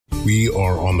We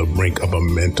are on the brink of a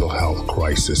mental health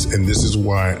crisis, and this is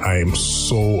why I am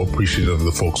so appreciative of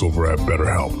the folks over at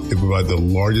BetterHelp. They provide the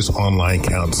largest online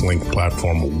counseling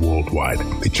platform worldwide.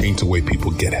 They change the way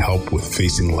people get help with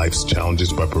facing life's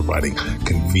challenges by providing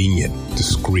convenient,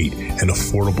 discreet, and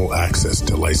affordable access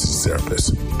to licensed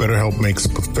therapists. BetterHelp makes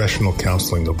professional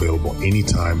counseling available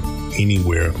anytime,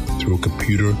 anywhere, through a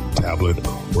computer, tablet,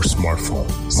 or smartphone.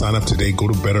 Sign up today. Go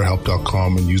to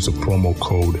BetterHelp.com and use the promo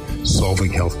code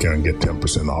SolvingHealthcare and get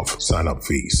 10% off sign-up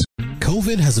fees.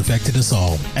 COVID has affected us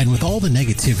all, and with all the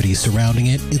negativity surrounding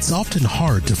it, it's often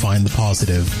hard to find the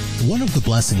positive. One of the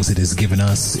blessings it has given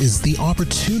us is the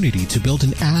opportunity to build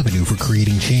an avenue for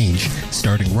creating change,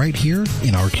 starting right here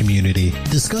in our community.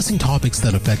 Discussing topics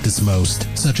that affect us most,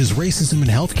 such as racism in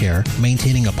healthcare,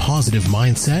 maintaining a positive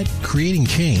mindset, creating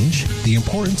change, the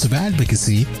importance of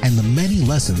advocacy, and the many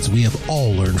lessons we have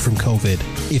all learned from COVID.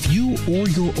 If you or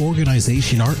your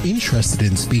organization are interested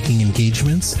in speaking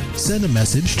engagements, send a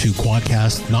message to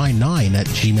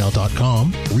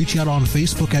quadcast99@gmail.com, reach out on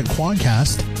Facebook at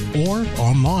Quadcast, or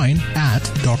online at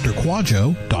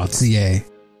drquadjo.ca.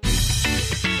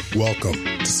 Welcome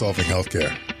to Solving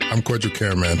Healthcare. I'm Kwadwo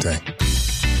Kyeremanteng.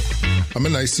 I'm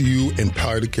an ICU and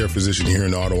palliative care physician here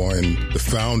in Ottawa and the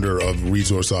founder of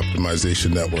Resource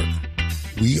Optimization Network.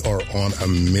 We are on a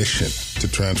mission to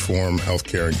transform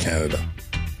healthcare in Canada.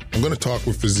 I'm going to talk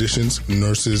with physicians,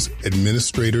 nurses,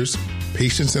 administrators,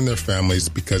 patients and their families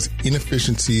because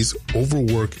inefficiencies,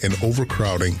 overwork, and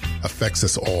overcrowding affects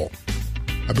us all.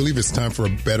 I believe it's time for a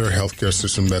better healthcare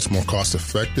system that's more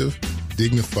cost-effective,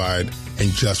 dignified, and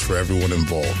just for everyone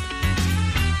involved.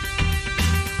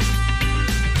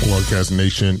 Quadcast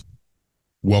Nation,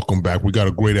 welcome back. We got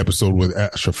a great episode with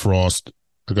Asha Frost.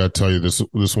 I got to tell you,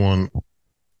 this one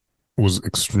was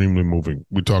extremely moving.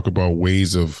 We talk about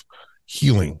ways of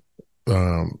healing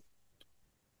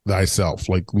thyself,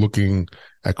 like looking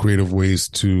at creative ways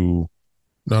to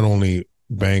not only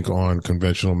bank on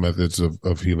conventional methods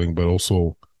of healing, but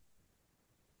also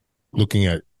looking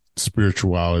at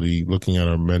spirituality, looking at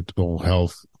our mental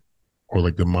health or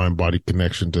like the mind-body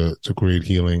connection to create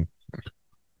healing.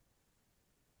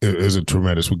 It is a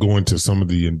tremendous. We go into some of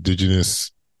the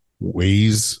indigenous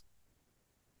ways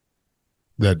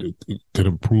that could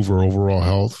improve our overall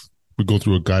health. We go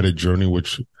through a guided journey,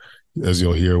 which, as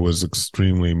you'll hear, was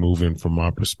extremely moving from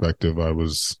my perspective. I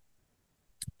was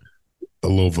a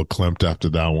little verklempt after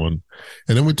that one.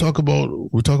 And then we talk about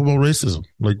racism.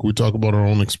 Like we talk about our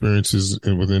own experiences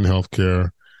within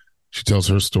healthcare. She tells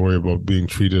her story about being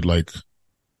treated like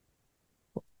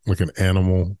an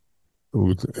animal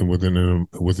within a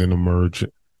merge,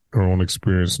 her own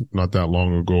experience not that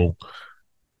long ago,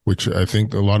 which I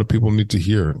think a lot of people need to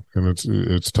hear. And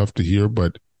it's tough to hear,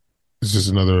 but it's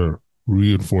just another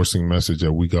reinforcing message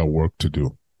that we got work to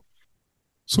do.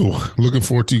 So looking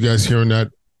forward to you guys hearing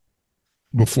that.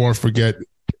 Before I forget,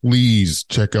 please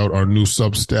check out our new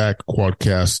Substack,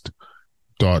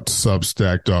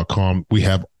 quadcast.substack.com. We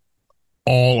have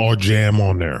all our jam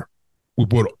on there. We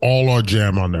put all our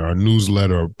jam on there, our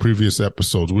newsletter, our previous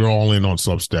episodes. We're all in on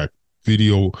Substack.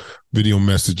 Video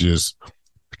messages,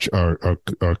 our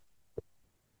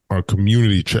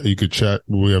community chat. You could chat.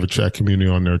 We have a chat community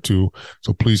on there too.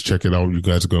 So please check it out. You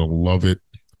guys are going to love it.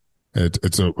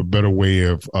 It's a better way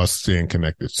of us staying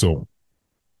connected. So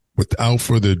without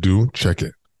further ado, check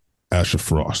it. Asha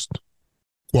Frost.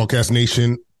 Quadcast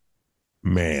Nation,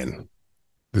 man,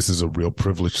 this is a real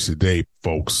privilege today,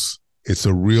 folks. It's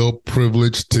a real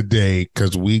privilege today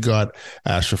because we got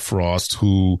Asha Frost,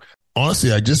 who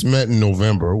honestly I just met in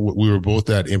November. We were both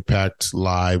at Impact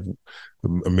Live,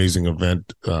 the amazing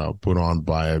event put on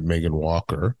by Megan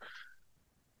Walker.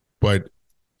 But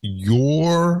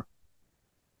your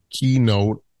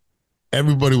keynote,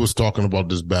 everybody was talking about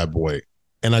this bad boy.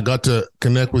 And I got to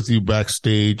connect with you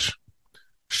backstage,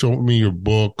 show me your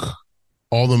book,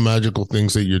 all the magical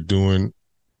things that you're doing.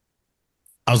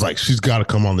 I was like, she's got to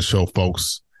come on the show,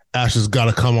 folks. Asha's got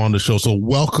to come on the show. So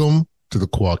welcome to the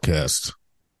Quadcast.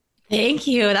 Thank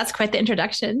you. That's quite the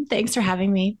introduction. Thanks for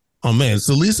having me. Oh, man. It's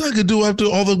the least I could do after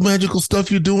all the magical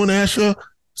stuff you're doing, Asha.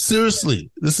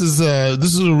 Seriously, this is a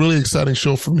really exciting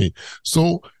show for me.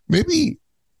 So maybe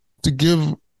to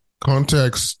give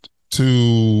context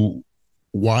to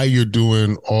why you're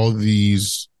doing all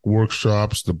these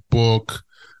workshops, the book,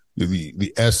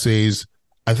 the essays,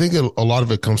 I think a lot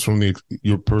of it comes from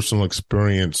your personal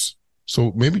experience.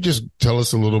 So maybe just tell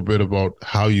us a little bit about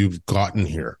how you've gotten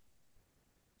here.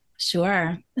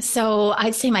 Sure. So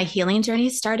I'd say my healing journey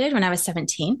started when I was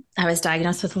 17. I was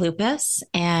diagnosed with lupus.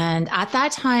 And at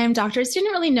that time, doctors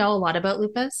didn't really know a lot about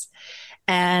lupus.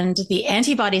 And the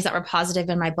antibodies that were positive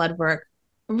in my blood work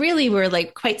really were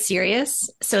like quite serious.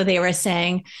 So they were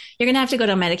saying, you're going to have to go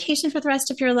to medication for the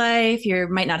rest of your life. You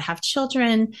might not have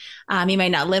children. You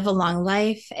might not live a long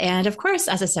life. And of course,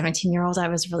 as a 17-year-old, I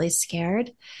was really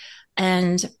scared.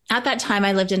 And at that time,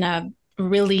 I lived in a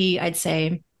really, I'd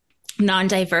say,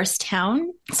 non-diverse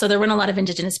town. So there weren't a lot of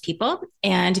Indigenous people.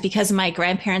 And because my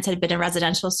grandparents had been in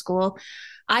residential school,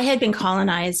 I had been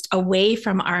colonized away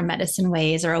from our medicine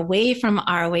ways or away from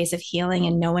our ways of healing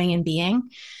and knowing and being.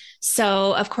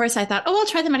 So, of course, I thought, oh, I'll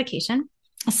try the medication.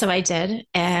 So I did.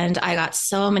 And I got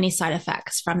so many side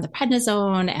effects from the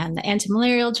prednisone and the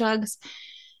antimalarial drugs.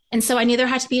 And so I knew there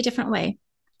had to be a different way.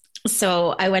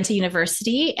 So I went to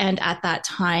university. And at that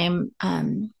time,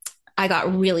 I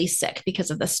got really sick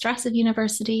because of the stress of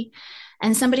university.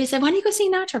 And somebody said, why don't you go see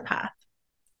a naturopath?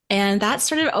 And that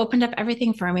sort of opened up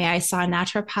everything for me. I saw a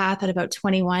naturopath at about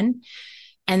 21.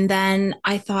 And then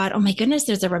I thought, oh my goodness,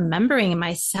 there's a remembering in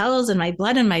my cells and my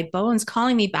blood and my bones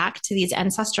calling me back to these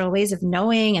ancestral ways of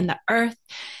knowing and the earth.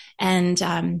 And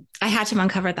I had to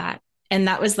uncover that. And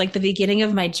that was like the beginning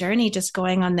of my journey, just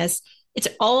going on this. It's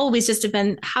always just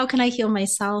been, how can I heal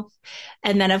myself?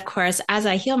 And then, of course, as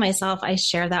I heal myself, I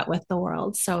share that with the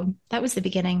world. So that was the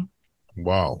beginning.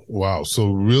 Wow.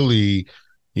 So really,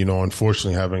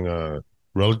 unfortunately, having a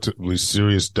relatively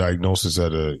serious diagnosis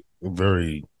at a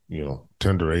very,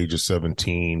 tender age of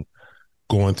 17,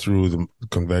 going through the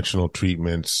conventional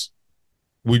treatments,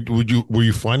 were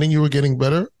you finding you were getting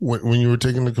better when you were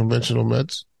taking the conventional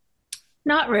meds?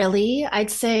 Not really.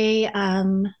 I'd say,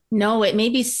 no, it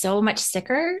made me so much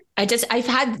sicker. I've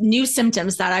had new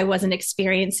symptoms that I wasn't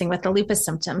experiencing with the lupus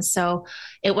symptoms. So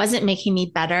it wasn't making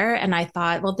me better. And I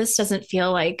thought, well, this doesn't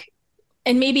feel like,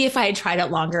 and maybe if I had tried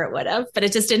it longer, it would have, but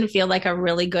it just didn't feel like a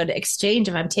really good exchange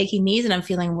if I'm taking these and I'm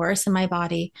feeling worse in my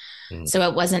body. So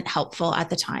it wasn't helpful at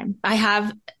the time. I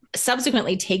have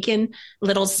subsequently taken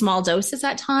little small doses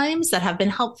at times that have been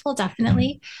helpful,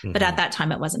 definitely. But at that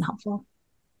time, it wasn't helpful.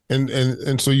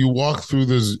 And so you walk through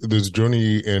this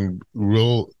journey and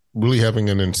really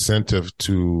having an incentive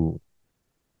to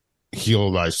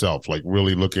heal thyself, like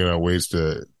really looking at ways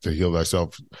to heal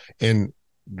thyself and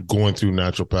going through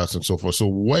naturopaths and so forth. So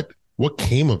what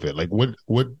came of it? Like what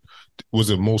was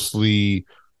it? Mostly,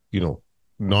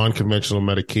 non-conventional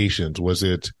medications? Was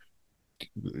it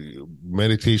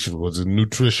meditation? Was it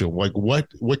nutrition? Like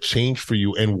what changed for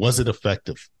you, and was it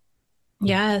effective?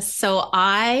 Yes. So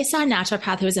I saw a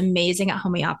naturopath who was amazing at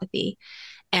homeopathy,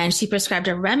 and she prescribed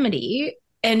a remedy,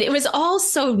 and it was all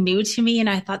so new to me. And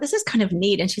I thought, this is kind of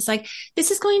neat. And she's like, this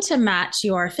is going to match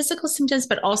your physical symptoms,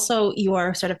 but also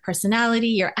your sort of personality,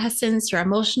 your essence, your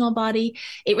emotional body.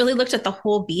 It really looked at the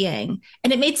whole being,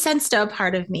 and it made sense to a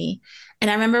part of me. And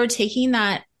I remember taking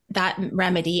that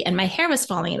remedy, and my hair was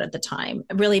falling out at the time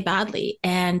really badly,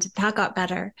 and that got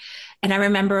better. And I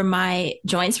remember my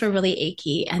joints were really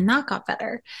achy, and that got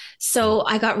better. So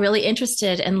I got really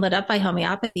interested and lit up by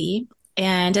homeopathy.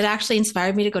 And it actually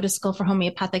inspired me to go to school for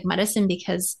homeopathic medicine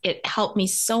because it helped me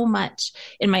so much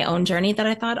in my own journey that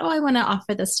I thought, oh, I want to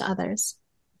offer this to others.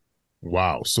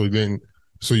 Wow. So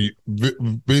you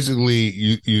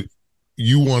basically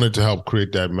you wanted to help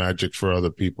create that magic for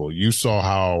other people. You saw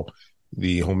how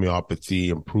the homeopathy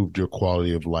improved your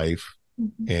quality of life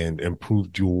and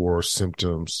improved your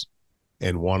symptoms,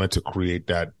 and wanted to create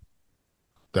that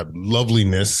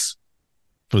loveliness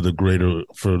for the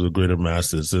greater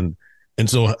masses. And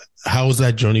so how has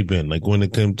that journey been? Like when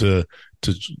it came to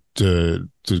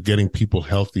getting people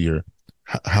healthier,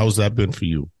 how's that been for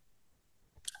you?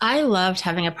 I loved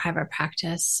having a private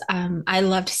practice. I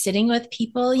loved sitting with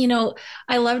people.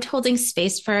 I loved holding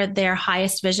space for their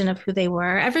highest vision of who they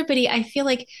were. Everybody, I feel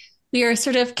like we are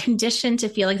sort of conditioned to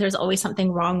feel like there's always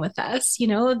something wrong with us.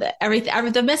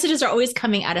 The messages are always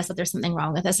coming at us that there's something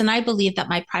wrong with us. And I believe that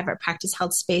my private practice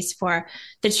held space for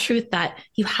the truth that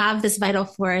you have this vital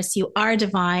force, you are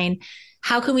divine.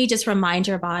 How can we just remind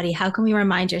your body? How can we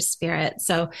remind your spirit?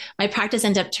 So my practice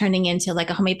ended up turning into like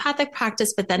a homeopathic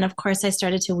practice. But then, of course, I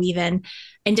started to weave in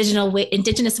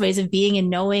indigenous ways of being and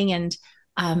knowing, and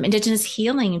Indigenous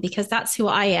healing, because that's who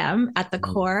I am at the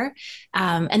core.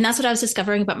 And that's what I was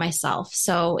discovering about myself.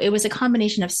 So it was a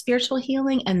combination of spiritual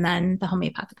healing and then the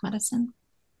homeopathic medicine.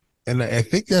 And I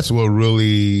think that's what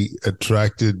really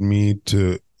attracted me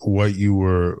to what you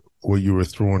were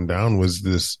throwing down, was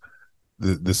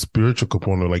the spiritual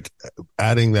component, like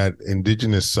adding that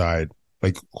Indigenous side,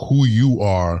 like who you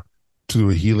are,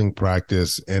 to a healing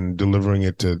practice and delivering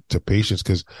it to patients.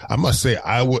 Because I must say,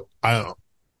 I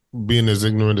being as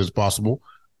ignorant as possible,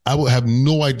 I would have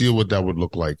no idea what that would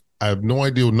look like. I have no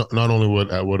idea not only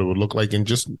what it would look like, and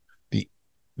just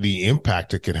the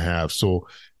impact it could have. So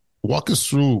walk us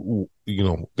through,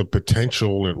 the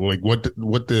potential and like what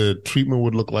the treatment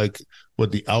would look like,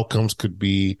 what the outcomes could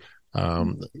be. I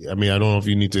mean, I don't know if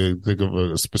you need to think of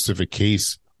a specific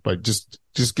case, but just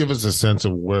give us a sense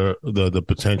of where the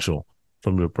potential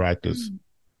from your practice.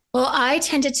 Well, I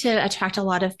tended to attract a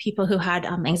lot of people who had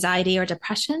anxiety or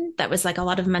depression. That was like a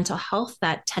lot of mental health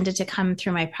that tended to come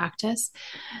through my practice.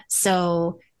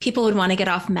 So people would want to get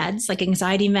off meds like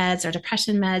anxiety meds or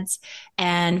depression meds.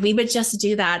 And we would just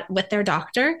do that with their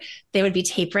doctor. They would be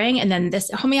tapering. And then this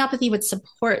homeopathy would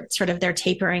support sort of their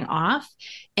tapering off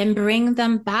and bring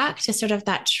them back to sort of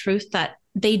that truth that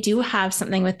they do have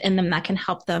something within them that can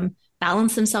help them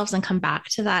balance themselves and come back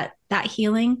to that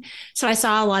healing. So I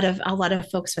saw a lot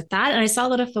of folks with that, and I saw a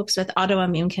lot of folks with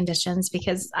autoimmune conditions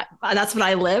because that's what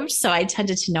I lived. So I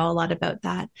tended to know a lot about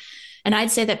that. And I'd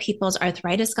say that people's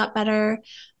arthritis got better,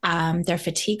 their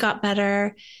fatigue got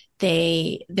better,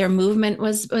 their movement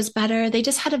was better. They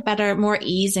just had a better, more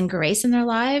ease and grace in their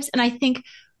lives. And I think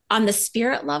on the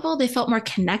spirit level, they felt more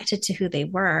connected to who they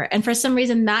were. And for some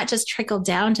reason, that just trickled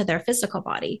down to their physical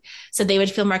body. So they would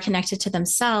feel more connected to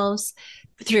themselves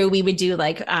we would do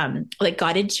like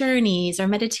guided journeys or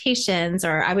meditations,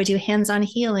 or I would do hands-on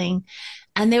healing.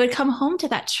 And they would come home to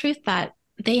that truth that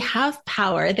they have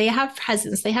power, they have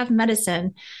presence, they have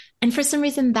medicine. And for some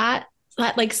reason that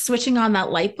like switching on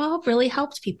that light bulb really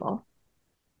helped people.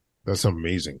 That's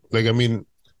amazing. Like, I mean,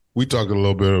 we talked a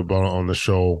little bit about on the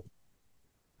show,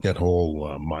 that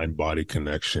whole mind-body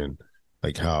connection,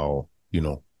 like how,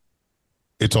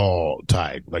 it's all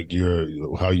tied. Like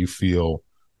how you feel,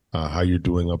 how you're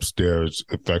doing upstairs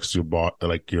affects your body,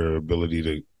 like your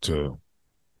ability to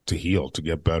heal, to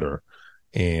get better.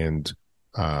 And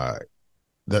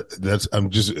that's I'm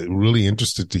just really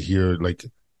interested to hear, like,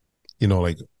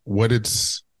 like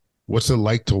what's it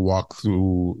like to walk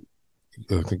through,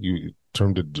 I think you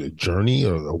termed it a journey,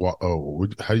 or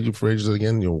how did you phrase it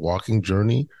again? Your walking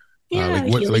journey? Yeah,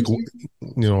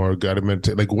 or guided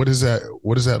meditate. Like, what does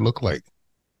that look like?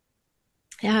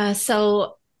 Yeah.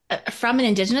 So from an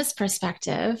Indigenous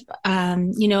perspective,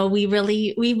 we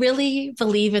really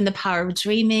believe in the power of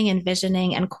dreaming and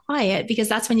visioning and quiet, because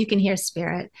that's when you can hear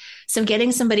spirit. So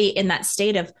getting somebody in that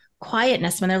state of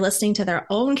quietness when they're listening to their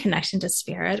own connection to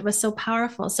spirit was so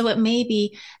powerful. So it may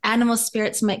be animal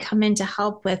spirits might come in to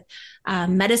help with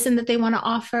medicine that they want to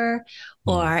offer,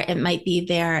 or it might be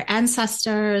their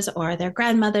ancestors or their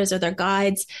grandmothers or their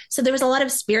guides. So there was a lot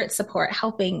of spirit support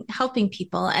helping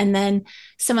people. And then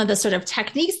some of the sort of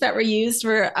techniques that were used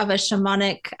were of a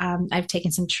shamanic. I've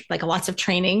taken some lots of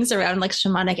trainings around like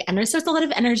shamanic energy. So there's a lot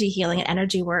of energy healing and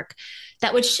energy work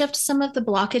that would shift some of the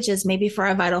blockages, maybe for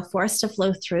our vital force to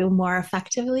flow through more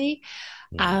effectively.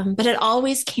 But it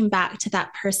always came back to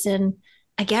that person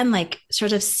again, like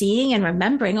sort of seeing and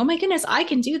remembering, oh my goodness, I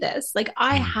can do this. Like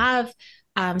I have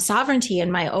sovereignty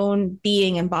in my own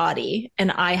being and body,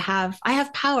 and I have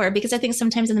power, because I think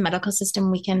sometimes in the medical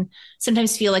system, we can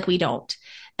sometimes feel like we don't.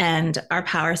 And our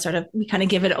power we kind of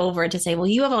give it over to say, well,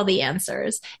 you have all the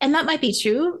answers. And that might be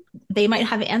true. They might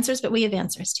have answers, but we have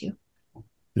answers too.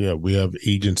 Yeah, we have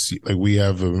agency. Like we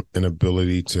have an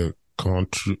ability to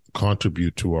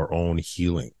contribute to our own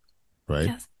healing, right?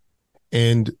 Yes.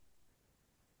 And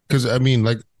because I mean,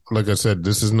 like I said,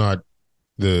 this is not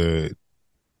the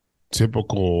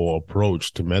typical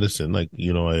approach to medicine. Like,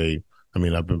 I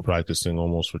mean, I've been practicing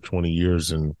almost for 20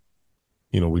 years, and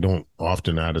we don't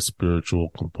often add a spiritual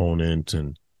component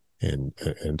and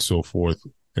so forth.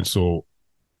 And so,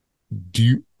 do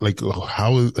you like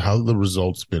how the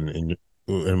results been in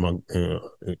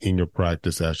your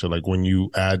practice, Asha? Like when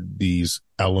you add these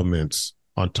elements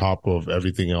on top of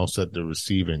everything else that they're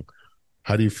receiving,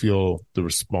 how do you feel the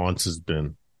response has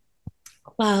been?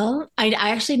 Well, I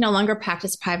actually no longer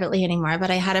practice privately anymore, but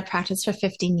I had a practice for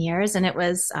 15 years and it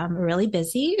was really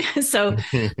busy. So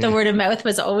the word of mouth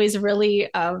was always really,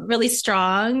 really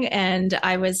strong. And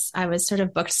I was sort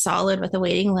of booked solid with a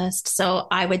waiting list. So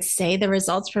I would say the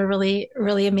results were really,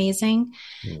 really amazing.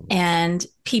 And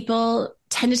people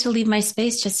tended to leave my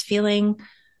space just feeling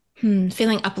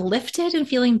uplifted and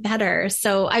feeling better.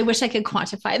 So I wish I could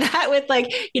quantify that with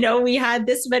we had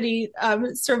this many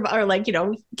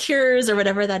cures or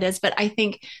whatever that is. But I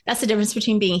think that's the difference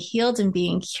between being healed and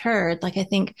being cured. Like I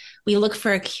think we look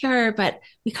for a cure, but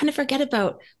we kind of forget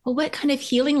about, well, what kind of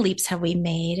healing leaps have we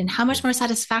made, and how much more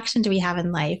satisfaction do we have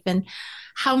in life, and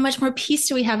how much more peace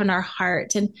do we have in our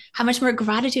heart, and how much more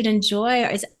gratitude and joy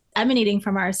is emanating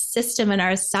from our system and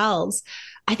our cells.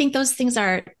 I think those things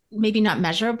are maybe not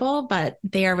measurable, but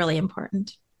they are really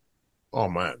important. Oh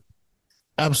man,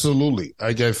 absolutely.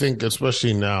 I think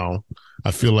especially now,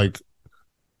 I feel like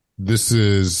this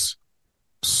is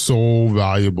so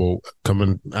valuable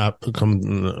coming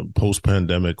post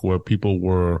pandemic, where people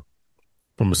were,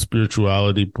 from a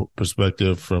spirituality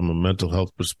perspective, from a mental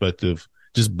health perspective,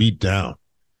 just beat down.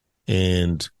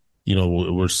 And, you know,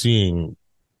 we're seeing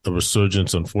a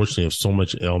resurgence, unfortunately, of so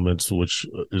much ailments, which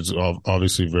is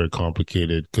obviously very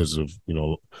complicated because of, you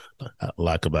know,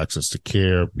 lack of access to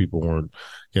care. People weren't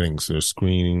getting their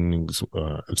screenings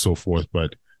and so forth.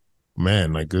 But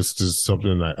man, like, this is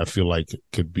something that I feel like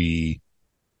could be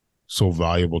so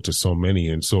valuable to so many.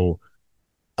 And so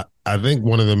I think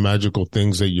one of the magical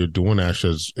things that you're doing, Ash,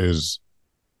 is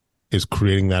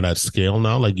creating that at scale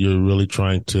now. Like, you're really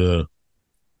trying to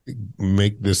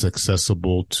make this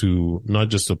accessible to not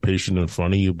just the patient in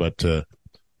front of you, but to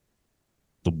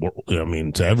the world. I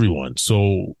mean, to everyone.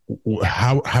 So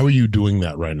how are you doing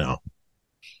that right now?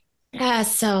 Yeah,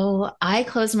 so I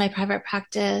closed my private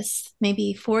practice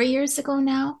maybe 4 years ago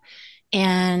now.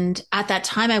 And at that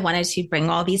time, I wanted to bring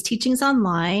all these teachings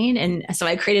online. And so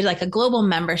I created like a global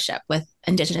membership with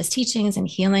Indigenous teachings and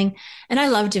healing. And I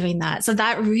love doing that. So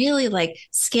that really like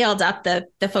scaled up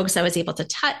the folks I was able to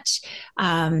touch.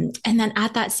 And then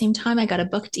at that same time, I got a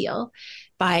book deal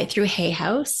through Hay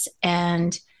House.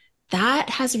 And that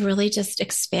has really just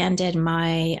expanded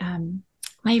my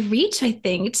reach, I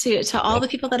think, to all the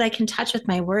people that I can touch with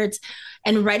my words.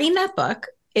 And writing that book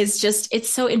is just, it's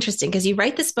so interesting because you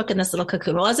write this book in this little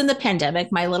cocoon. Well, I was in the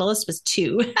pandemic. My littlest was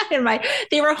 2 and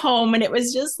they were home, and it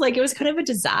was just like, it was kind of a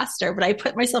disaster, but I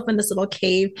put myself in this little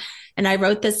cave and I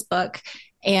wrote this book.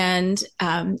 And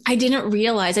I didn't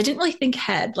really think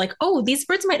ahead, like, oh, these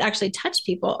words might actually touch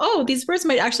people. Oh, these words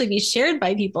might actually be shared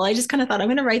by people. I just kind of thought, I'm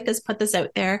going to write this, put this out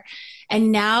there.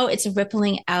 And now it's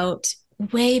rippling out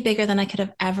way bigger than I could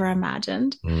have ever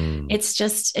imagined.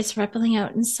 It's rippling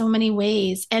out in so many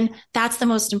ways. And that's the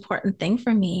most important thing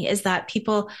for me, is that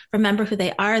people remember who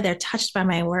they are. They're touched by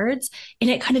my words, and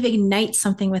it kind of ignites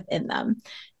something within them.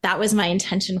 That was my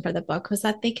intention for the book, was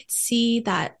that they could see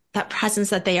that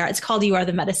presence that they are. It's called You Are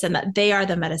the Medicine, that they are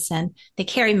the medicine. They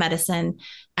carry medicine,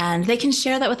 and they can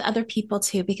share that with other people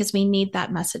too, because we need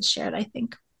that message shared, I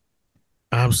think.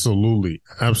 Absolutely.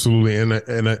 Absolutely.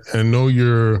 And I know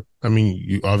you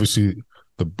obviously,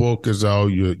 the book is out,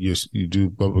 you do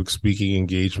public speaking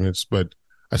engagements, but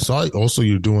I saw also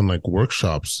you're doing like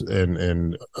workshops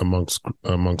and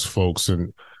amongst folks.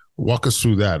 And walk us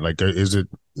through that. Like, is it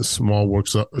small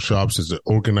workshops? Is it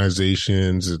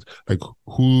organizations? Is it, like,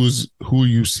 who are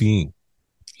you seeing?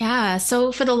 Yeah.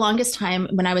 So for the longest time,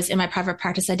 when I was in my private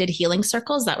practice, I did healing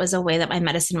circles. That was a way that my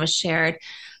medicine was shared.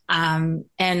 And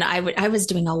I was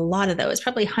doing a lot of those,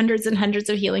 probably hundreds and hundreds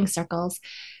of healing circles.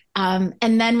 And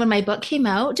then when my book came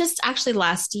out, just actually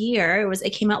last year,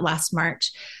 it came out last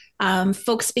March.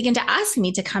 Folks began to ask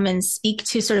me to come and speak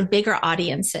to sort of bigger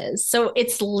audiences. So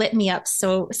it's lit me up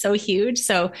so huge.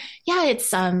 So yeah, it's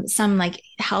some like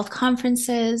health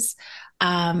conferences.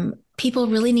 People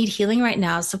really need healing right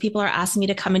now. So people are asking me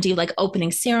to come and do like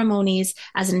opening ceremonies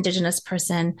as an Indigenous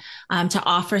person, to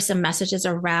offer some messages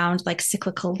around like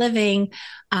cyclical living.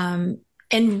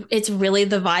 And it's really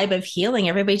the vibe of healing.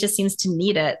 Everybody just seems to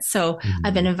need it. So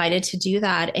I've been invited to do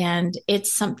that. And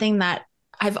it's something that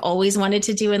I've always wanted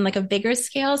to do in like a bigger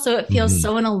scale. So it feels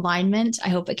so in alignment. I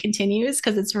hope it continues,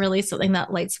 because it's really something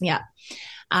that lights me up.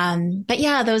 But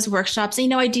yeah, those workshops,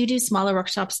 I do smaller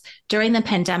workshops during the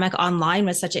pandemic. Online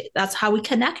was that's how we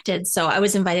connected. So I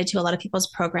was invited to a lot of people's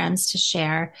programs to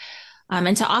share,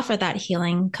 and to offer that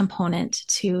healing component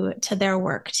to their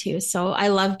work too. So I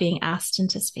love being asked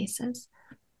into spaces.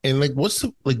 And like,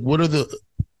 what are the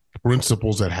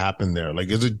principles that happen there? Like,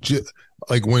 is it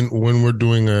like when we're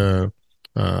doing a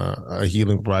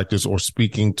healing practice or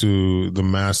speaking to the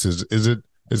masses, is it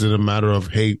a matter of,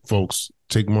 hey, folks,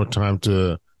 take more time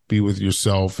to be with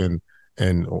yourself and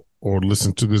or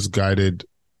listen to this guided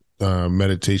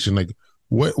meditation? Like,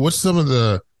 what's some of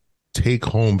the take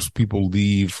homes people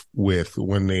leave with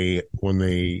when they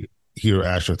hear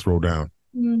Asha throw down?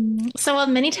 So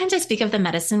many times I speak of the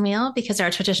medicine wheel, because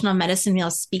our traditional medicine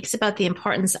wheel speaks about the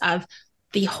importance of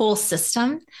the whole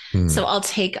system. So I'll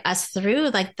take us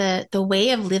through like the way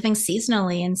of living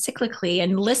seasonally and cyclically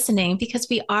and listening, because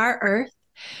we are Earth.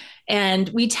 And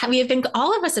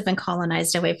all of us have been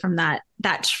colonized away from that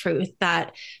truth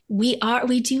that we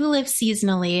do live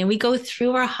seasonally, and we go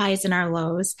through our highs and our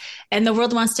lows. And the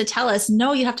world wants to tell us,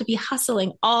 no, you have to be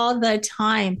hustling all the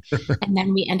time. And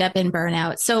then we end up in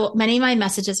burnout. So many of my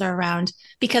messages are around,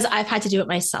 because I've had to do it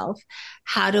myself.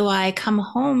 How do I come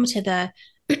home to the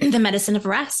medicine of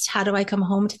rest? How do I come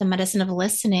home to the medicine of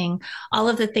listening? All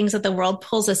of the things that the world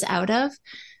pulls us out of.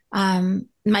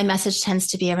 my message tends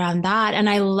to be around that. And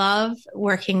I love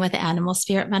working with animal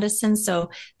spirit medicine. So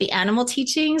the animal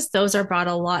teachings, those are brought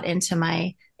a lot into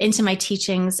my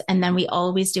teachings. And then we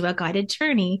always do a guided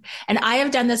journey. And I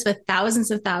have done this with thousands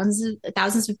of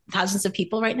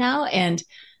people right now. And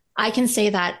I can say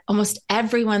that almost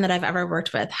everyone that I've ever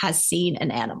worked with has seen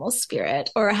an animal spirit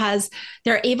or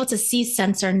they're able to see,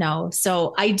 sense, or know.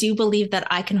 So I do believe that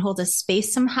I can hold a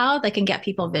space somehow that can get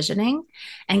people visioning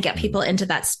and get people into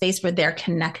that space where they're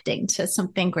connecting to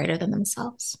something greater than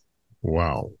themselves.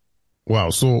 Wow. Wow.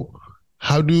 So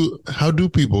how do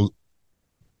people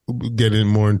get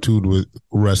more in tune with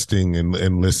resting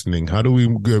and listening? How do we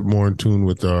get more in tune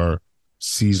with our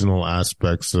seasonal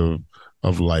aspects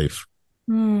of life?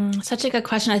 Such a good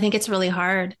question. I think it's really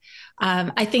hard.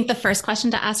 I think the first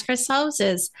question to ask ourselves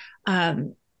is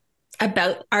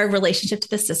about our relationship to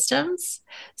the systems.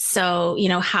 So,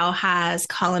 how has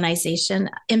colonization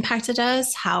impacted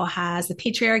us? How has the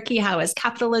patriarchy? How has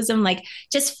capitalism? Like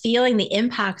just feeling the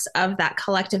impacts of that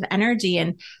collective energy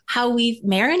and how we've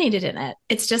marinated in it.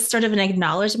 It's just sort of an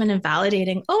acknowledgement and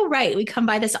validating, oh, right, we come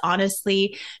by this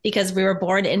honestly because we were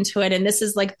born into it. And this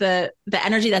is like the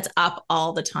energy that's up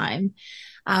all the time.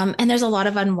 And there's a lot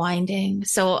of unwinding.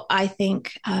 So I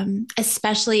think,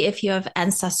 especially if you have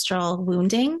ancestral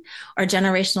wounding or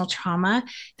generational trauma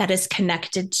that is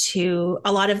connected to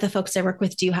a lot of the folks I work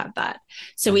with do have that.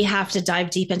 So we have to dive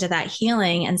deep into that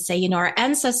healing and say, our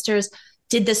ancestors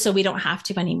did this so we don't have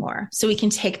to anymore. So we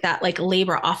can take that like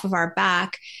labor off of our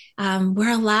back.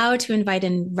 We're allowed to invite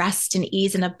in rest and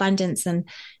ease and abundance. And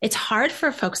it's hard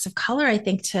for folks of color, I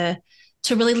think, to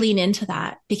really lean into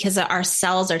that because our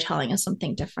cells are telling us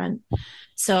something different.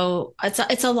 So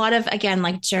it's a lot of, again,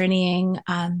 like journeying,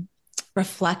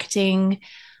 reflecting,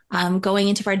 going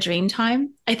into our dream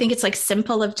time. I think it's like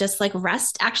simple of just like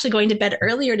rest, actually going to bed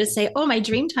earlier to say, oh, my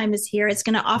dream time is here. It's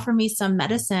going to offer me some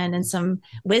medicine and some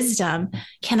wisdom.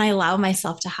 Can I allow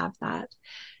myself to have that?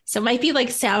 So it might be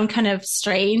like sound kind of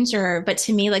strange but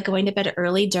to me, like going to bed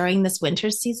early during this winter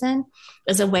season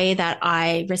is a way that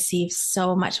I receive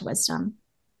so much wisdom.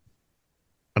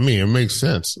 I mean, it makes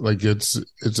sense. Like it's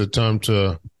a time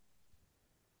to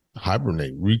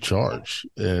hibernate, recharge.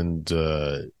 And,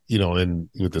 and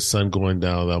with the sun going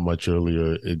down that much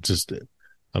earlier, I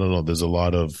don't know, there's a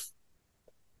lot of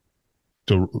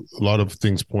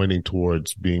things pointing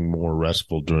towards being more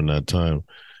restful during that time.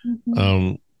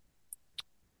 Mm-hmm.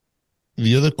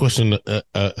 The other question,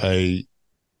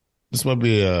 this might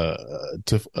be a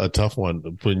tough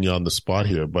one, putting you on the spot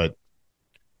here, but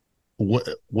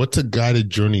what's a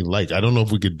guided journey like? I don't know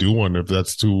if we could do one if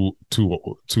that's too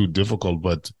difficult,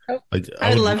 but like I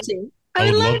would love to.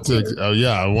 I would love to.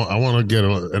 Yeah, I want to get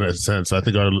in a sense. I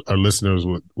think our listeners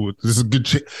would this is a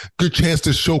good chance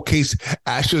to showcase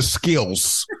Asha's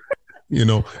skills.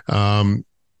 Yeah,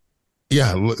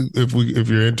 if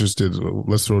you're interested,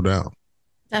 let's throw down.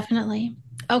 Definitely.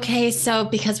 Okay, so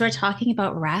because we're talking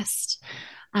about rest,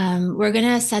 we're going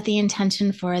to set the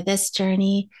intention for this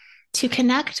journey to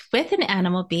connect with an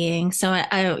animal being. So,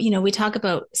 we talk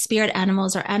about spirit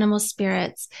animals or animal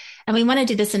spirits, and we want to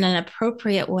do this in an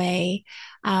appropriate way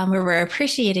where we're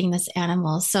appreciating this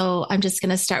animal. So I'm just going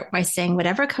to start by saying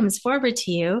whatever comes forward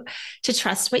to you, to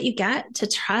trust what you get, to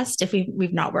trust if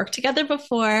we've not worked together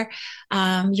before,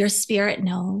 your spirit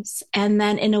knows. And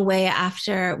then in a way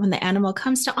after, when the animal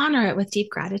comes, to honor it with deep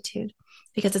gratitude,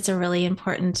 because it's a really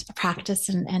important practice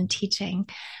and teaching.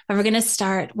 But we're going to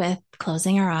start with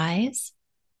closing our eyes.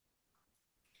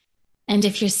 And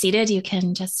if you're seated, you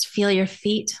can just feel your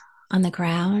feet on the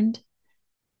ground.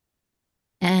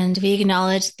 And we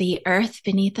acknowledge the earth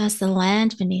beneath us, the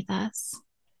land beneath us.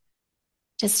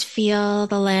 Just feel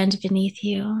the land beneath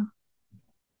you.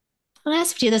 When I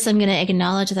do this, I'm going to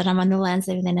acknowledge that I'm on the lands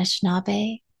of the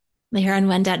Anishinaabe, the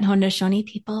Huron-Wendat and Haudenosaunee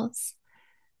peoples.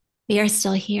 We are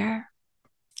still here.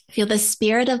 Feel the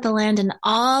spirit of the land and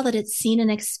all that it's seen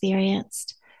and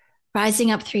experienced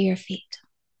rising up through your feet,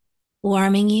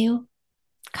 warming you,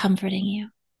 comforting you,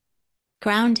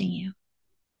 grounding you.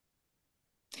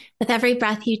 With every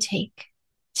breath you take,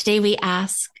 today we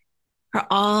ask for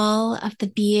all of the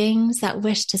beings that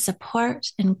wish to support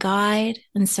and guide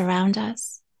and surround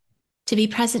us to be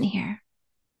present here.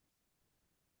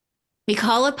 We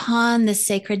call upon this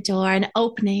sacred door an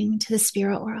opening to the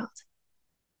spirit world.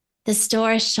 This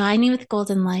door is shining with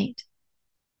golden light.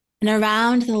 And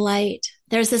around the light,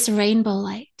 there's this rainbow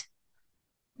light.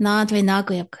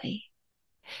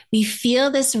 We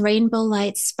feel this rainbow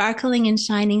light sparkling and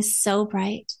shining so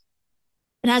bright.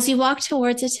 And as you walk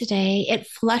towards it today, it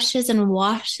flushes and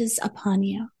washes upon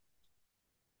you.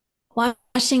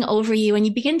 washing over you, and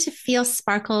you begin to feel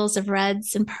sparkles of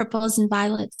reds and purples and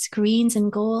violets, greens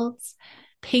and golds,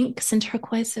 pinks and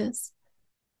turquoises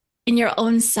in your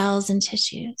own cells and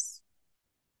tissues.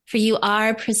 For you are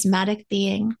a prismatic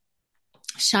being,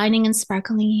 shining and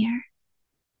sparkling here.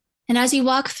 And as you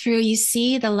walk through, you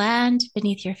see the land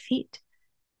beneath your feet.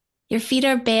 Your feet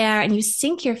are bare, and you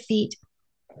sink your feet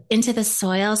into the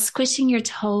soil, squishing your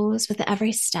toes with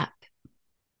every step.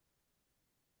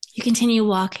 You continue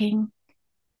walking,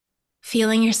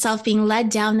 feeling yourself being led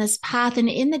down this path, and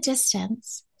in the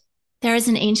distance, there is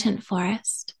an ancient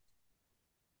forest.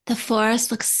 The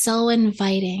forest looks so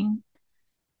inviting.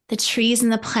 The trees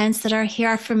and the plants that are here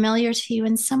are familiar to you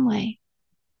in some way.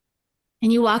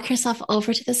 And you walk yourself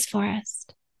over to this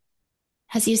forest.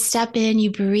 As you step in, you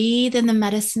breathe in the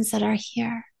medicines that are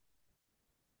here,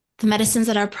 the medicines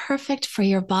that are perfect for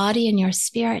your body and your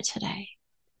spirit today,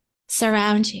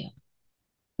 surround you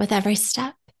with every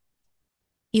step.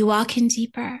 You walk in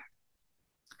deeper.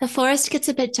 The forest gets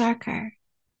a bit darker,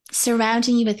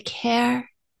 surrounding you with care,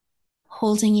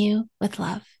 holding you with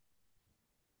love.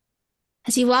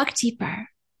 As you walk deeper,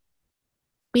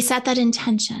 we set that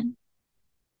intention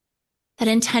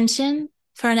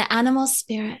for an animal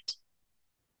spirit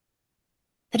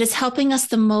that is helping us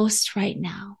the most right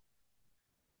now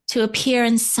to appear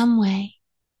in some way.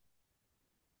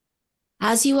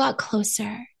 As you walk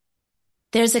closer,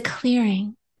 there's a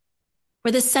clearing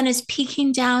where the sun is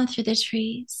peeking down through the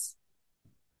trees.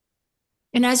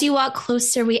 And as you walk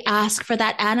closer, we ask for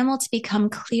that animal to become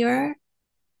clearer,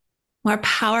 more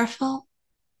powerful,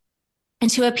 and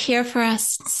to appear for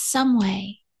us in some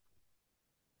way.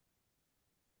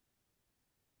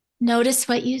 Notice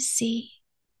what you see.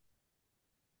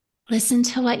 Listen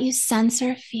to what you sense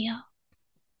or feel.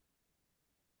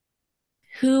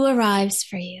 Who arrives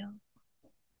for you?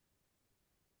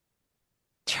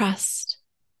 Trust.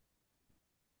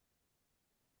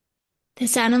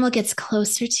 This animal gets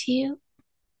closer to you,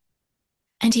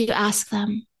 and you ask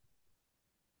them,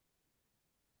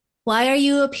 why are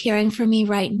you appearing for me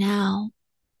right now?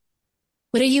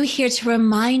 What are you here to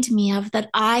remind me of that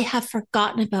I have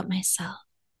forgotten about myself?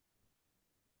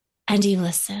 And you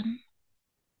listen.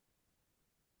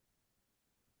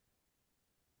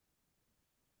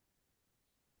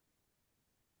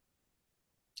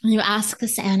 And you ask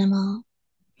this animal,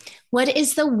 what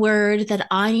is the word that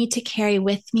I need to carry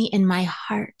with me in my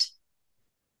heart?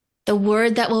 The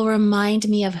word that will remind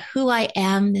me of who I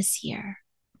am this year.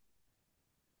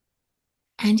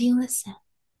 And you listen.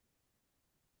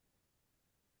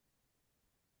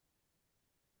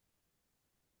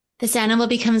 This animal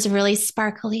becomes really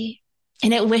sparkly,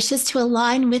 and it wishes to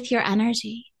align with your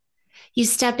energy. You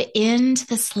step into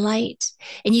this light,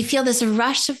 and you feel this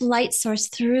rush of light source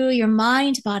through your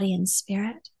mind, body, and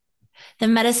spirit. The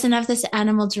medicine of this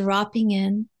animal dropping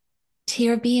in to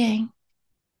your being.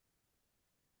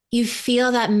 You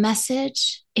feel that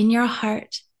message in your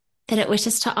heart that it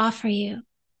wishes to offer you.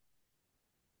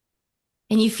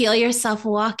 And you feel yourself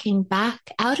walking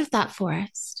back out of that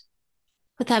forest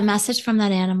with that message from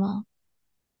that animal,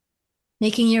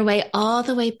 making your way all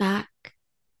the way back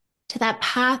to that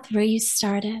path where you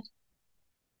started,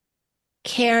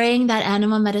 carrying that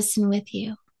animal medicine with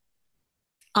you,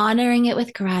 honoring it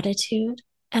with gratitude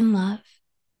and love,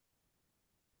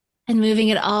 and moving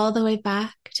it all the way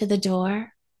back to the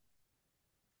door,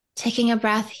 taking a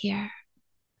breath here.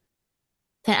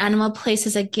 The animal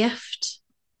places a gift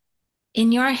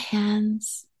in your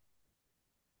hands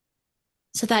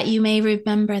so that you may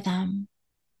remember them,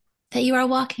 that you are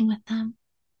walking with them.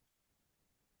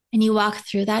 And you walk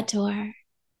through that door, and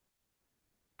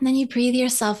then you breathe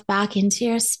yourself back into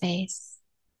your space.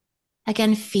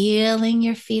 Again, feeling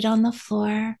your feet on the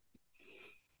floor,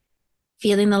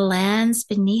 feeling the lands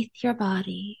beneath your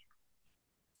body.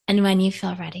 And when you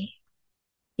feel ready,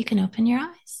 you can open your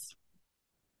eyes.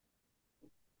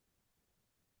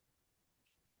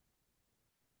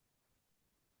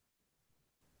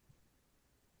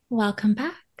 Welcome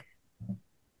back.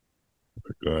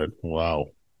 Good. Wow.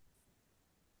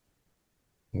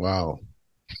 Wow.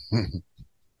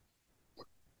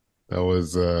 That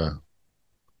was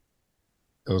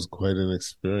quite an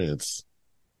experience.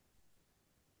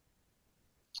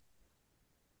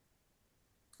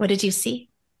 What did you see,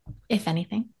 if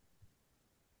anything?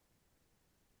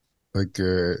 Like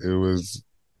it was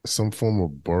some form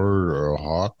of bird or a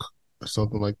hawk or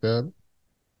something like that.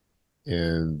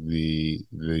 And the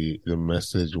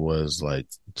message was like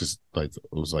just like it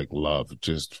was like love,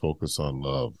 just focus on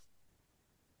love.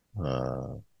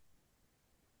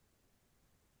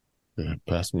 They had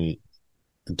passed me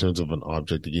in terms of an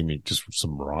object. They gave me just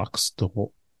some rocks to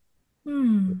hold.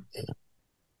 Hmm.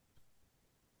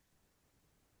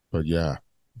 but yeah,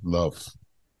 love,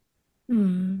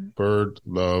 Mm. bird,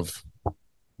 love,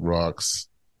 rocks.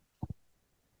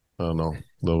 I don't know.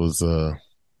 That was,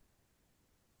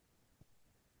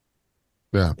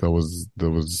 yeah, that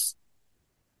was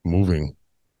moving.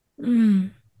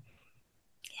 Mm.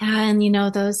 Yeah.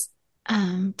 And those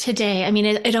today, I mean,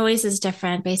 it always is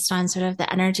different based on sort of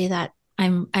the energy that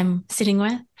I'm sitting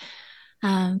with.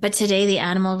 But today the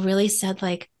animal really said,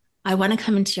 like, I want to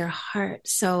come into your heart.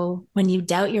 So when you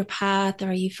doubt your path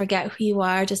or you forget who you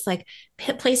are, just like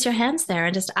place your hands there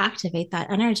and just activate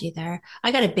that energy there.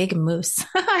 I got a big moose.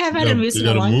 I haven't had a moose You in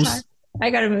a got a long time. moose? I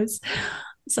got a moose.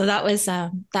 So that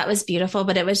was beautiful,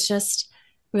 but it was just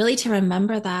really to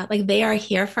remember that like they are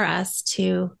here for us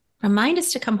to remind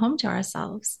us to come home to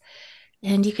ourselves.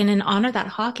 And you can honor that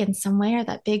hawk in some way or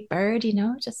that big bird,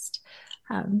 just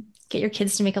get your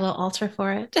kids to make a little altar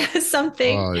for it,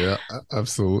 something. Oh yeah,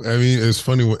 absolutely. I mean, it's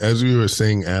funny as we were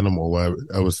saying animal.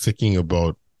 I was thinking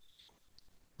about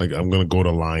like I'm gonna go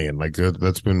to lion. Like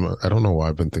that's been I don't know why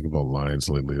I've been thinking about lions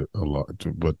lately a lot,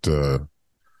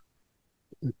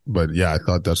 but yeah, I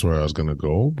thought that's where I was gonna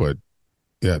go. But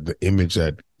yeah, the image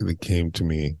that came to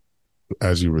me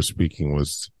as you were speaking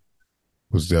was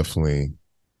definitely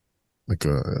like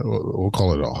we'll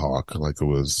call it a hawk. Like it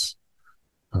was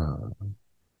uh,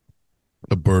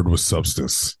 a bird with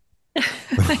substance.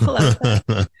 I love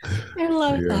that. I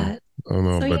love Yeah. that. I don't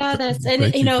know, So but yeah, that's and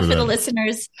thank you for for the that.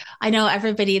 listeners, I know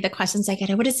everybody the questions I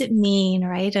get are what does it mean,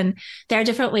 right? And there are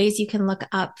different ways you can look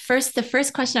up. First, the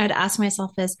first question I'd ask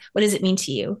myself is, what does it mean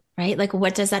to you, right? Like,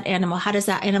 what does that animal? How does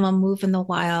that animal move in the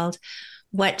wild?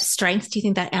 What strengths do you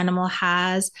think that animal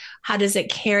has? How does it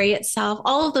carry itself?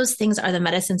 All of those things are the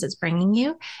medicines it's bringing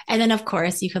you. And then, of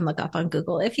course, you can look up on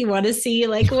Google if you want to see,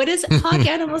 like, what is hawk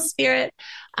animal spirit?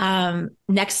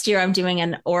 Next year, I'm doing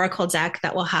an oracle deck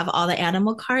that will have all the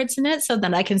animal cards in it. So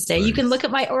then I can say, you can Nice. look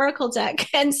at my oracle deck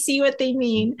and see what they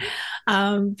mean.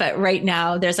 But right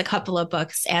now, there's a couple of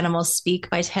books. Animals Speak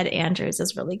by Ted Andrews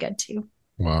is really good too.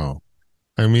 Wow.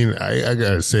 I mean, I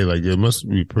gotta say, like, it must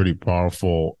be pretty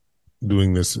powerful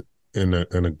doing this in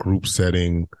a group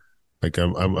setting. Like,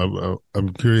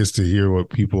 I'm curious to hear what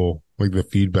people like the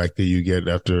feedback that you get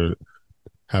after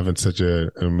having such an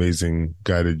amazing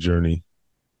guided journey.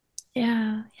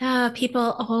 Yeah. Yeah. People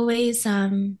always,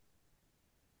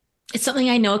 it's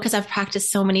something I know because I've practiced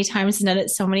so many times and done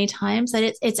it so many times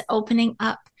that it's opening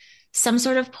up some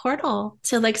sort of portal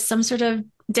to like some sort of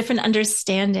different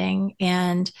understanding,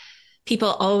 and people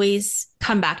always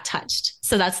come back touched.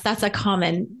 So that's a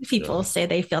common, Yeah. people say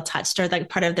they feel touched or like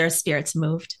part of their spirits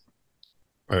moved.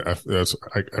 I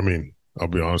mean, I'll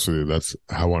be honest with you. That's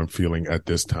how I'm feeling at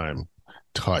this time.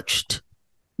 Touched.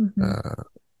 Mm-hmm.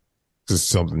 Just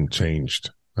something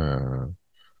changed.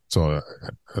 So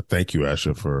thank you,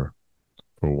 Asha, for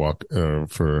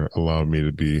allowing me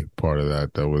to be part of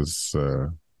that. That was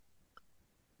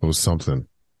something.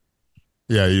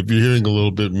 Yeah, if you're hearing a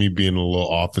little bit me being a little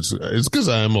off, it's because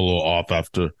I am a little off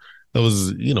after that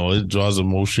was, it draws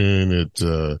emotion.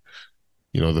 The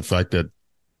fact that,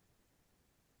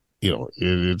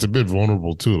 it's a bit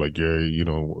vulnerable too. Like,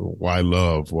 why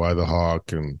love, why the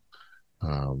hawk? And,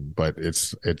 but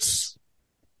it's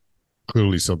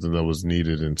clearly something that was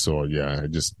needed. And so, yeah,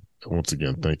 once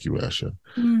again, thank you, Asha.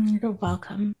 You're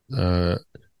welcome. Uh,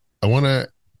 I want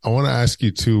to ask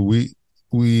you too.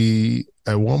 We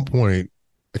at one point,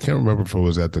 I can't remember if it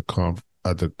was at the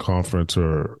conference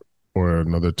or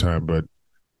another time, but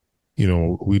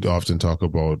we'd often talk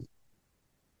about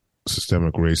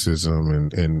systemic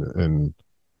racism and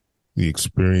the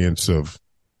experience of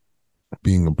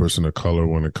being a person of color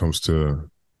when it comes to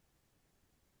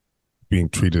being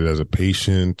treated as a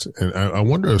patient. And I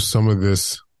wonder if some of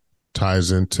this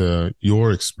ties into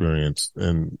your experience,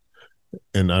 and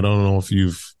I don't know if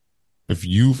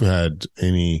you've had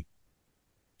any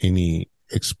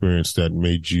experience that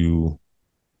made you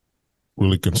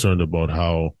really concerned about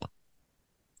how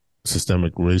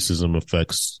systemic racism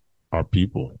affects our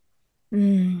people.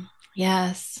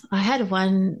 Yes, I had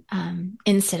one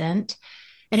incident,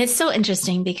 and it's so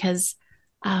interesting because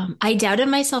I doubted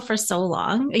myself for so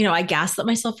long. I gaslit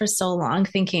myself for so long,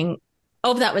 thinking,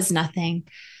 "Oh, that was nothing."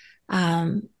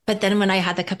 But then when I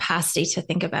had the capacity to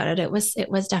think about it, it was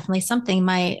definitely something.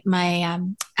 My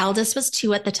eldest was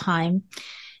 2 at the time.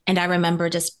 And I remember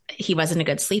he wasn't a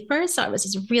good sleeper. So I was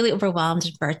just really overwhelmed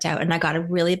and burnt out. And I got a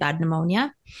really bad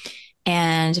pneumonia.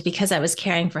 And because I was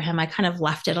caring for him, I kind of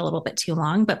left it a little bit too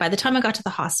long. But by the time I got to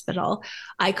the hospital,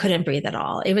 I couldn't breathe at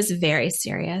all. It was very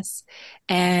serious.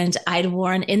 And I'd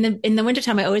worn in the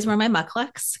wintertime, I always wear my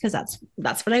mucklucks because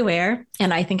that's what I wear.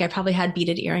 And I think I probably had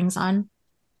beaded earrings on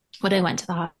when I went to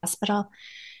the hospital.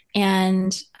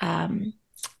 And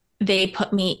they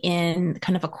put me in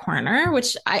kind of a corner,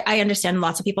 which I understand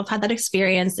lots of people have had that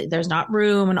experience. There's not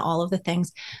room and all of the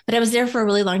things. But I was there for a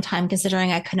really long time,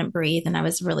 considering I couldn't breathe and I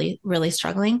was really, really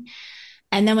struggling.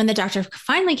 And then when the doctor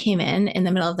finally came in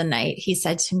the middle of the night, he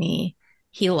said to me,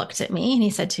 he looked at me and he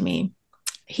said to me,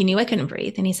 he knew I couldn't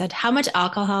breathe. And he said, how much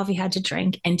alcohol have you had to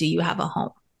drink? And do you have a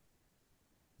home?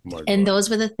 And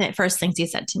those were the first things he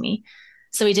said to me.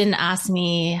 So he didn't ask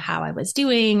me how I was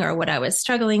doing or what I was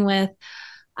struggling with.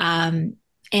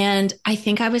 And I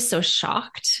think I was so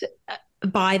shocked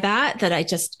by that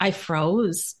I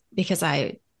froze, because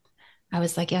I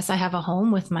was like, yes, I have a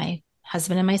home with my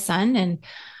husband and my son, and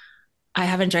I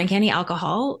haven't drank any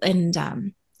alcohol. And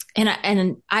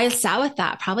I sat with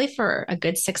that probably for a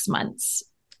good 6 months,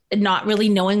 not really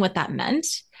knowing what that meant.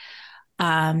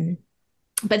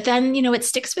 But then, it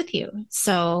sticks with you.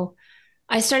 So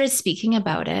I started speaking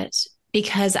about it,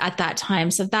 because at that time,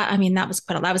 that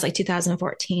was like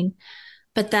 2014.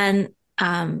 But then,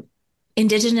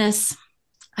 Indigenous,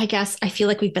 I guess, I feel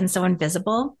like we've been so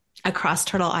invisible across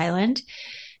Turtle Island,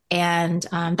 and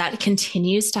that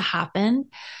continues to happen.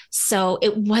 So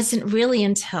it wasn't really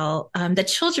until the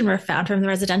children were found from the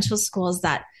residential schools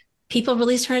that people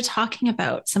really started talking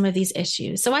about some of these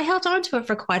issues. So I held on to it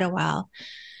for quite a while.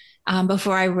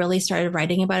 Before I really started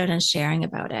writing about it and sharing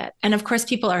about it. And of course,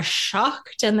 people are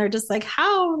shocked and they're just like,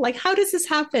 how does this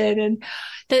happen? And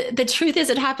the truth is,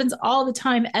 it happens all the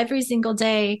time, every single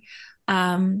day.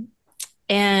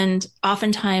 And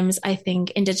oftentimes I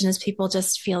think Indigenous people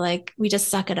just feel like we just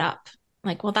suck it up.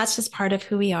 Like, well, that's just part of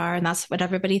who we are. And that's what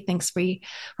everybody thinks we're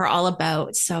all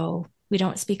about. So we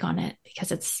don't speak on it,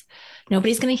 because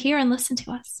nobody's going to hear and listen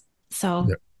to us. So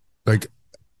like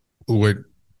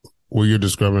what you're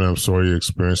describing, I'm sorry you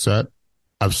experienced that.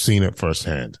 I've seen it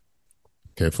firsthand.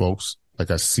 Okay, folks? Like,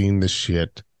 I've seen this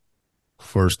shit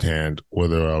firsthand,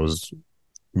 whether I was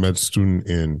med student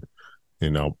in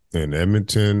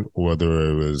Edmonton,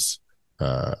 whether it was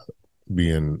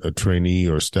being a trainee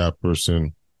or staff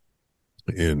person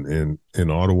in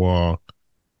Ottawa,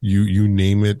 you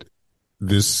name it.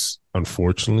 This,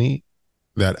 unfortunately,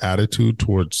 that attitude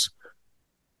towards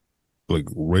like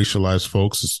racialized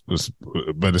folks,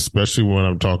 but especially when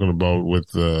I'm talking about with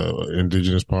the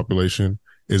Indigenous population,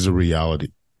 is a reality.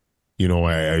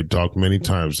 I talked many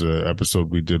times, the episode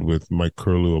we did with Mike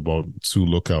Curlew about Sioux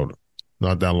Lookout,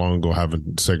 not that long ago,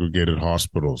 having segregated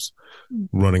hospitals,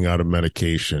 running out of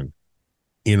medication,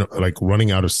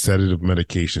 running out of sedative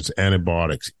medications,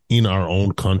 antibiotics in our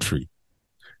own country.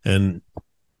 And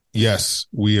yes,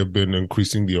 we have been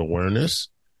increasing the awareness,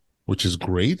 which is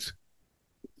great,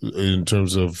 in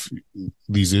terms of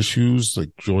these issues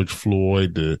like George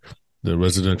Floyd, the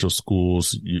residential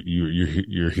schools.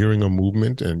 You're hearing a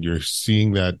movement, and you're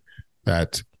seeing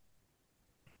that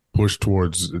push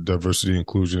towards diversity,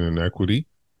 inclusion, and equity,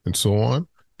 and so on.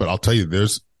 But I'll tell you,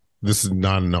 this is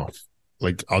not enough.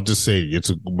 Like, I'll just say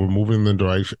we're moving in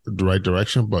the right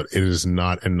direction, but it is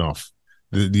not enough.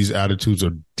 These attitudes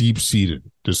are deep seated.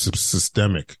 They're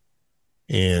systemic,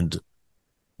 and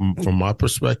from my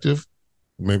perspective,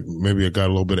 maybe I got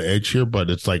a little bit of edge here,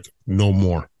 but it's like no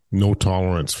more, no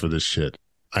tolerance for this shit.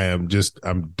 I'm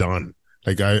done.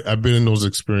 Like, I've been in those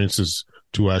experiences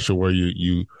too, Asher, where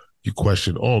you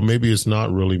question, oh, maybe it's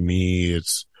not really me.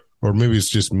 Or maybe it's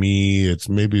just me.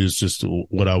 Maybe it's just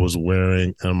what I was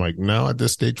wearing. And I'm like, now at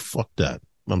this stage, fuck that.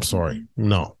 I'm sorry.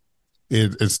 No,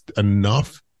 it's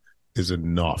enough is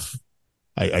enough.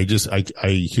 I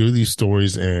hear these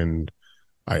stories, and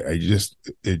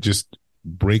it just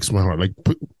breaks my heart.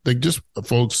 Like just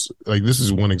folks, like, this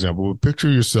is one example. Picture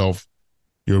yourself,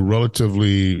 you're a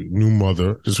relatively new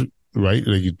mother, just right?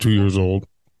 Like, you're 2 years old.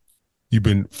 You've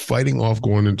been fighting off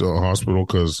going into a hospital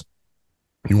because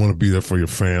you want to be there for your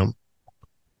fam.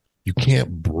 You can't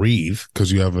breathe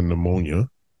because you have a pneumonia.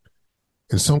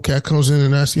 And some cat comes in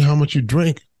and asks you how much you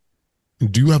drink.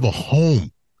 And do you have a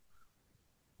home?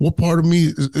 What part of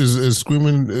me is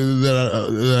screaming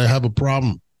that I have a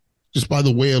problem? Just by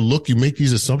the way I look, you make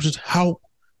these assumptions. How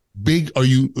big are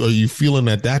you feeling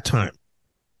at that time?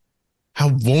 How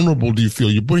vulnerable do you feel?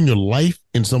 You're putting your life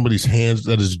in somebody's hands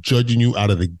that is judging you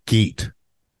out of the gate,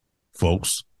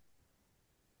 folks.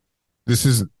 This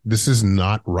is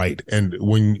not right. And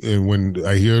when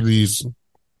I hear the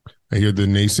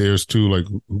naysayers too, like,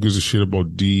 who gives a shit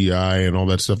about DEI and all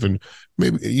that stuff, and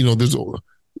maybe there's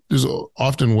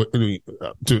often,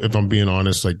 if I'm being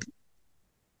honest, like,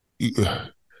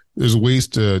 there's ways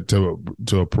to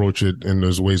approach it, and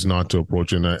there's ways not to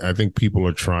approach it. And I think people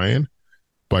are trying,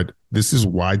 but this is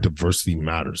why diversity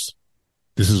matters.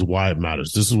 This is why it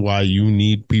matters. This is why you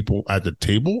need people at the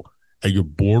table, at your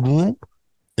boardroom,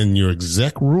 in your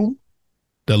exec room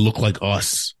that look like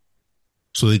us,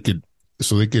 so they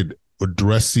could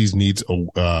address these needs.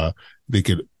 They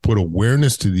could put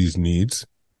awareness to these needs,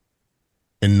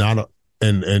 and not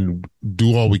and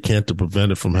do all we can to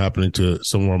prevent it from happening to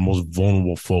some of our most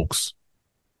vulnerable folks.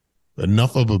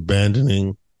 Enough of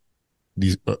abandoning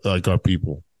these like our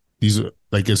people. These are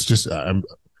like, it's just I'm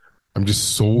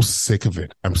just so sick of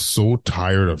it. I'm so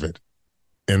tired of it,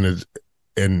 and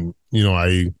you know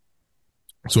I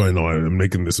know I'm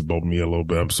making this about me a little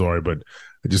bit. I'm sorry, but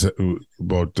I just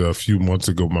about a few months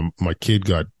ago, my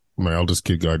eldest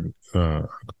kid got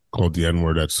called the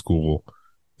N-word at school,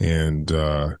 and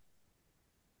that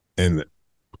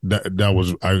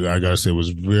was I gotta say, it was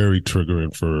very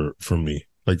triggering for me.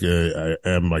 Like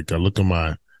I look at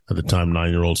my at the time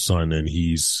 9-year-old son, and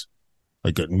he's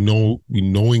like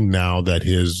knowing now that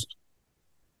his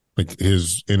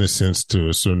innocence to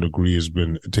a certain degree has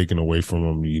been taken away from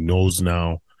him. He knows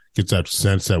now, gets that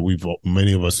sense that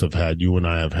many of us have had, you and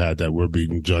I have had, that we're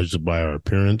being judged by our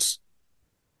appearance.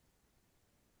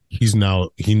 He now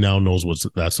knows what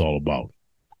that's all about.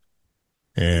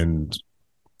 And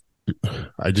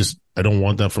I don't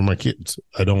want that for my kids.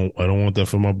 I don't want that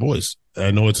for my boys.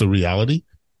 I know it's a reality.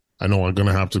 I know I'm going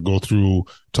to have to go through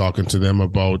talking to them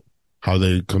about how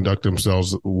they conduct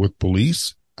themselves with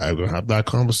police. I'm going to have that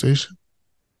conversation.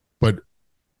 But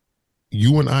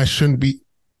you and I shouldn't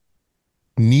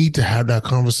need to have that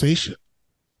conversation.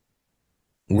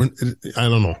 I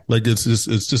don't know. Like, it's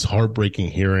just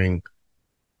heartbreaking hearing.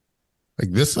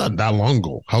 Like, this not that long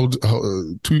ago.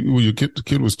 Your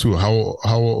kid was 2. How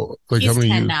like, he's how many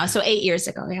 10 years now? So 8 years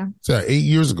ago. Yeah. So 8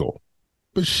 years ago.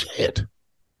 But shit,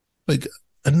 like,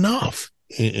 enough.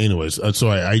 Anyways, so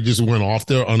I just went off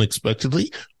there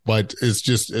unexpectedly, but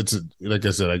it's like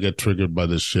I said, I get triggered by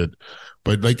this shit.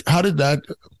 But like, how did that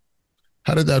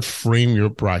frame your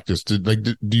practice?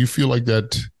 Do you feel like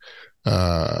that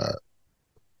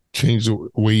changed the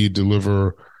way you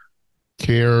deliver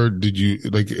care? Did you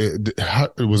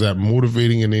was that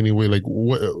motivating in any way? Like,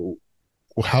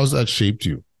 how's that shaped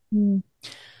you?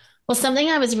 Well, something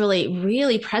I was really,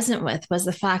 really present with was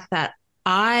the fact that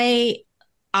I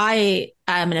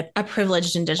am a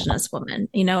privileged Indigenous woman,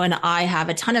 you know, and I have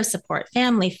a ton of support,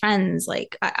 family, friends.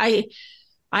 Like I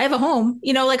have a home,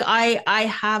 you know, like I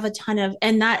have a ton of,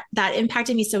 and that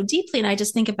impacted me so deeply. And I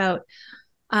just think about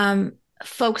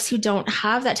folks who don't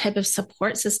have that type of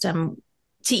support system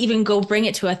to even go bring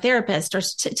it to a therapist, or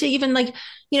to even, like,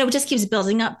 you know, it just keeps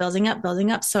building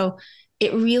up. So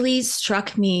it really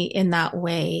struck me in that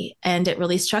way. And it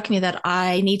really struck me that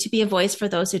I need to be a voice for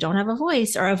those who don't have a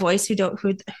voice, or a voice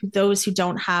those who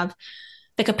don't have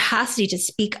the capacity to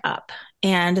speak up.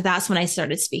 And that's when I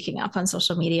started speaking up on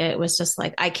social media. It was just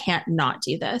like, I can't not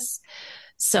do this.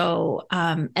 So,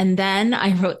 and then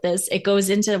I wrote this, it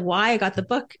goes into why I got the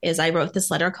book, is I wrote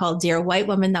this letter called Dear White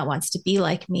Woman That Wants to Be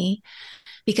Like Me.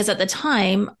 Because at the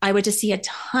time I would just see a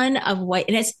ton of white,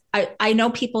 and I know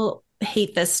people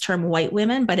hate this term white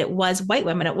women, but it was white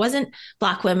women. It wasn't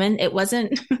Black women. It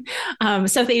wasn't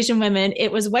South Asian women.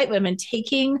 It was white women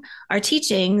taking our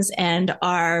teachings and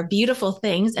our beautiful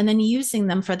things and then using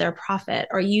them for their profit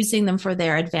or using them for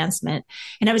their advancement.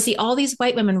 And I would see all these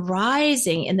white women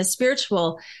rising in the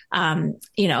spiritual,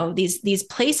 you know, these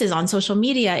places on social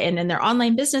media and in their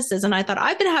online businesses. And I thought,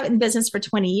 I've been in business for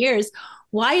 20 years.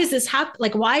 Why is this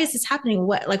why is this happening?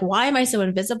 Why am I so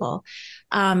invisible?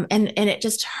 And it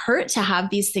just hurt to have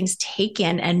these things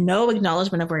taken and no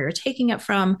acknowledgement of where you're taking it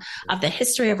from, of the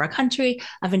history of our country,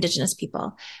 of Indigenous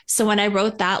people. So when I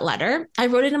wrote that letter, I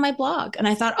wrote it in my blog, and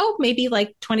I thought, oh, maybe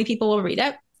like 20 people will read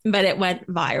it, but it went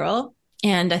viral.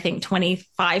 And I think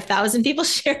 25,000 people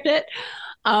shared it.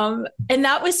 And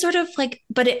that was sort of like,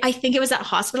 I think it was that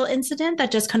hospital incident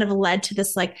that just kind of led to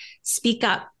this, like, speak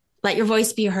up, let your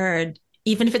voice be heard,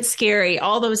 even if it's scary,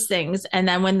 all those things. And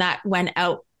then when that went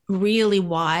out really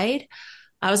wide,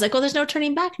 I was like, well, there's no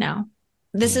turning back now.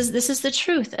 This is the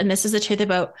truth. And this is the truth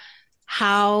about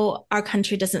how our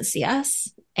country doesn't see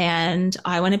us. And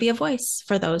I want to be a voice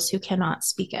for those who cannot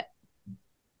speak it.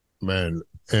 Man,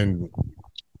 and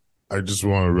I just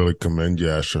want to really commend you,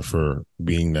 Asha, for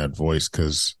being that voice,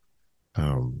 because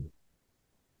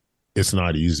it's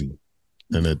not easy.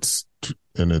 And it's,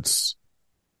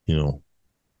 you know,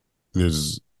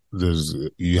 there's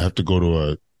you have to go to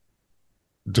a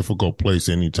difficult place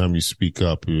anytime you speak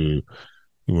up. When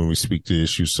we speak to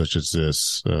issues such as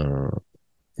this, go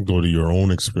to your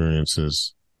own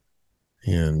experiences,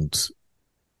 and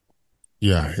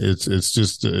yeah, it's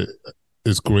just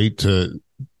it's great to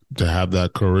have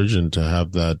that courage and to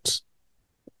have that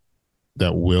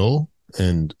will,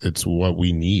 and it's what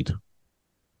we need.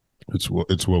 It's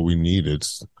what we need.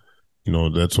 It's,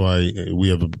 that's why we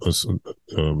have a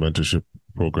mentorship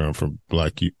program for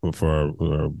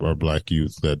our Black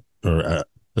youth that are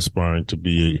aspiring to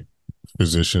be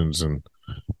physicians and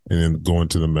then go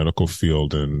into the medical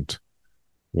field. And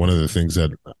one of the things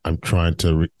that I'm trying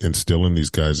to instill in these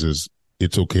guys is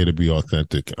it's okay to be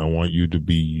authentic. I want you to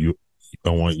be you. I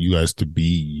want you guys to be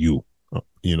you,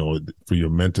 for your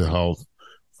mental health,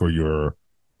 for your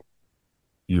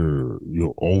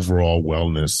overall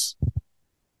wellness.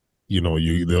 There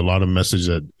are a lot of messages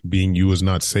that being you is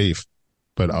not safe,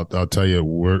 but I'll tell you,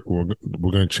 we're going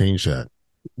to change that.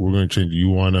 We're going to change. You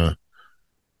want to,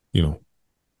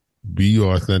 be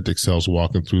your authentic selves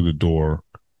walking through the door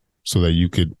so that you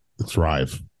could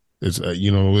thrive. It's,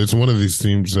 it's one of these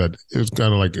themes that it's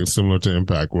kind of like similar to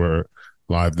Impact, where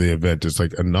live the event is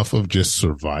like, enough of just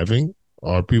surviving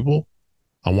our people.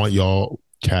 I want y'all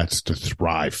cats to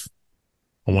thrive.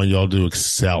 I want y'all to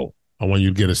excel. I want you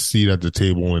to get a seat at the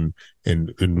table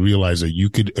and realize that you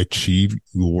could achieve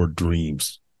your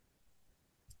dreams.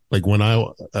 Like when I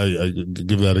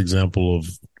give that example of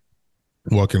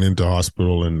walking into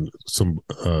hospital and some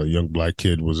young Black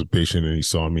kid was a patient and he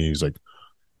saw me. He's like,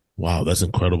 wow, that's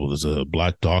incredible. There's a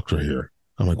Black doctor here.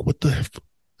 I'm like, what the heck?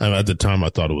 And at the time I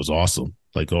thought it was awesome.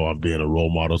 Like, oh, I'm being a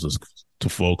role model to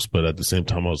folks. But at the same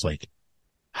time, I was like,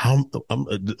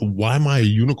 why am I a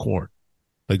unicorn?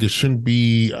 Like, I shouldn't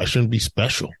be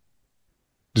special.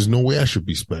 There's no way I should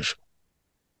be special.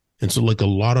 And so like a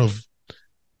lot of,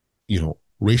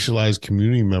 racialized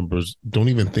community members don't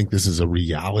even think this is a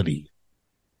reality.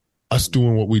 Us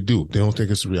doing what we do, they don't think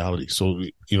it's a reality. So,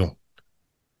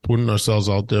 putting ourselves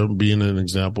out there, being an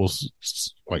example,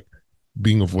 like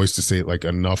being a voice to say like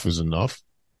enough is enough,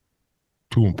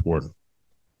 too important,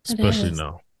 especially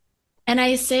now. And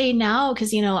I say now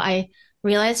because, I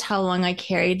realized how long I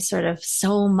carried sort of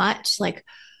so much like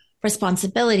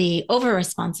responsibility over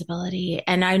responsibility.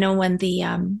 And I know when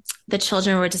the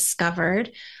children were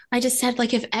discovered, I just said,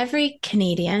 like, if every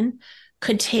Canadian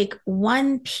could take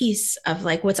one piece of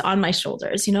like what's on my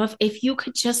shoulders, if you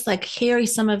could just like carry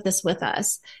some of this with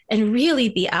us and really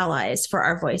be allies for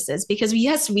our voices, because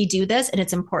yes, we do this and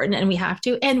it's important and we have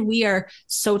to, and we are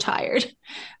so tired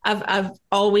of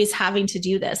always having to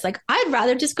do this. Like, I'd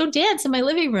rather just go dance in my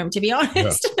living room, to be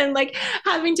honest, than like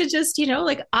having to just,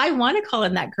 like I want to call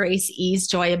in that grace, ease,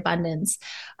 joy, abundance.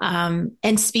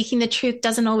 And speaking the truth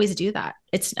doesn't always do that.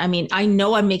 I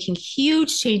know I'm making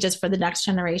huge changes for the next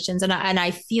generations, and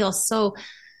I feel so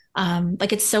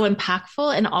like it's so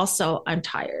impactful, and also I'm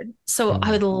tired. So I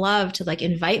would love to like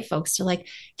invite folks to like,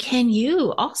 can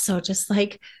you also just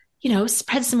like,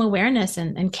 spread some awareness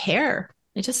and care.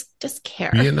 Just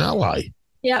care. Be an ally.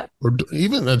 Yeah. Or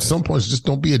even at some points, just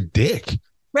don't be a dick.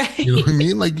 Right. You know what I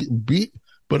mean? Like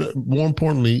but more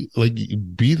importantly, like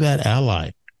be that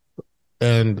ally.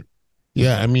 And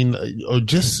yeah, I mean, or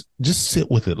just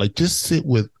sit with it. Like just sit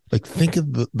with, like, think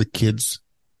of the kids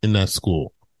in that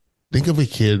school. Think of a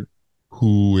kid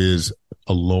who is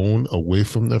alone, away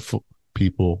from their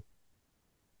people,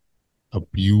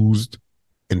 abused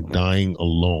and dying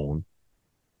alone.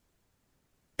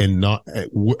 And not,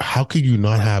 how could you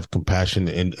not have compassion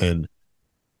and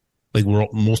like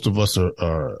most of us are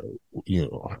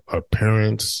our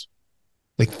parents.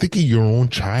 Like, think of your own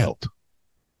child.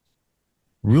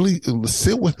 Really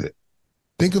sit with it.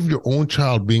 Think of your own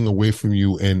child being away from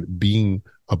you and being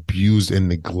abused and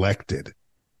neglected.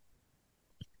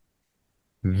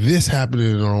 This happened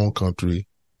in our own country.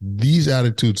 These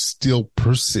attitudes still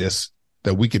persist,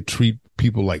 that we could treat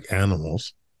people like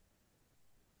animals.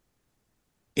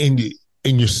 And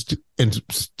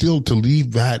still to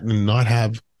leave that and not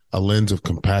have a lens of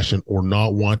compassion or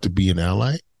not want to be an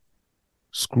ally.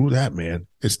 Screw that, man.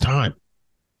 It's time.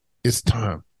 It's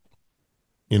time.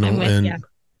 I'm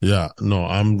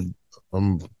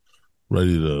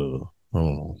ready to, I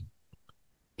don't know,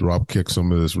 drop kick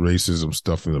some of this racism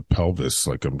stuff in the pelvis.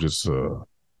 Like, I'm just, I don't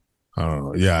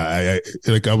know. Yeah.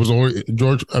 I was always,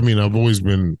 George, I've always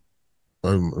been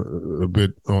a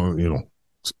bit,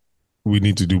 we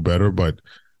need to do better, but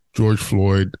George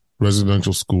Floyd,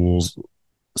 residential schools,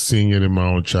 seeing it in my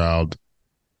own child,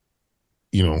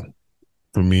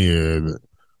 for me,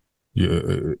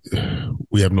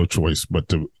 we have no choice but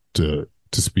to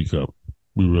speak up.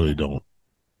 We really don't.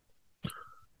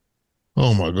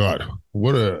 Oh my God.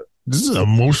 This is an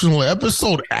emotional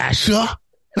episode, Asha.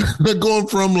 They're going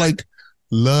from like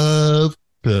love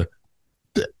to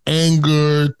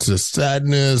anger to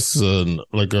sadness, and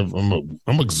like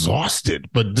I'm exhausted,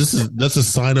 but that's a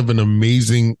sign of an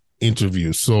amazing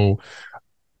interview. So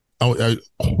I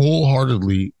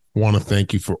wholeheartedly want to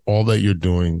thank you for all that you're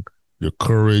doing, your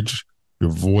courage, your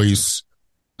voice,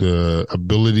 the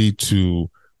ability to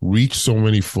reach so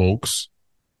many folks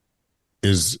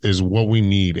is what we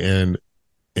need. And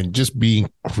just being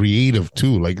creative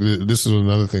too. Like this is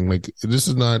another thing. Like this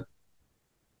is not,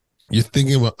 you're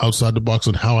thinking about outside the box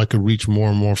on how I could reach more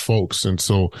and more folks. And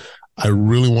so I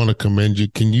really want to commend you.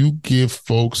 Can you give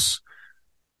folks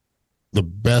the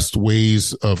best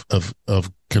ways of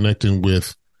connecting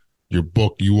with your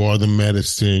book, You Are the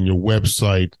Medicine, your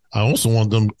website? I also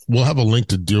want them, we'll have a link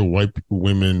to Dear White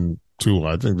Women too.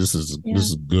 I think this is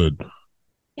good.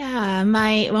 Yeah,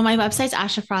 my website's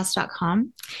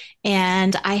ashafrost.com.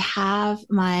 And I have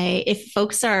if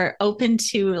folks are open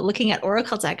to looking at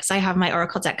Oracle decks, I have my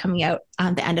Oracle deck coming out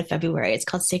the end of February. It's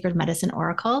called Sacred Medicine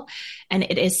Oracle. And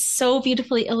it is so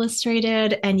beautifully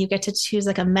illustrated. And you get to choose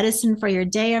like a medicine for your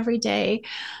day every day.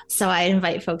 So I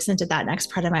invite folks into that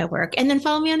next part of my work. And then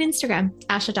follow me on Instagram,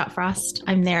 asha.frost.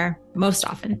 I'm there most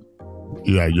often.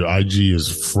 Yeah, your IG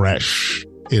is fresh.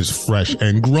 It's fresh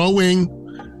and growing.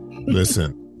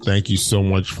 Listen. Thank you so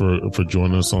much for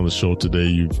joining us on the show today.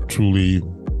 You've truly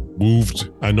moved.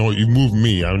 I know you moved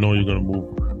me. I know you're going to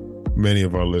move many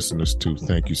of our listeners too.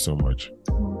 Thank you so much.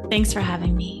 Thanks for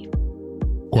having me.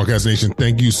 Kwadcast Nation,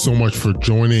 thank you so much for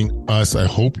joining us. I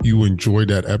hope you enjoyed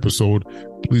that episode.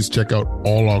 Please check out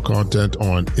all our content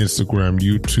on Instagram,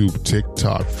 YouTube,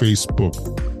 TikTok, Facebook,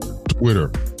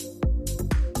 Twitter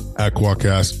at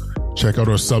Kwadcast. Check out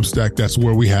our Substack. That's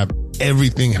where we have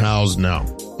everything housed now.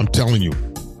 I'm telling you.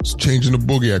 It's changing the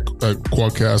boogie at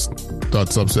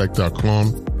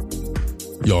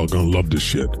kwadcast.substack.com. Y'all gonna love this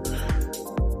shit.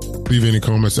 Leave any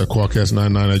comments at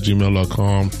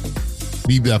kwadcast99@gmail.com.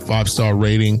 Leave that 5-star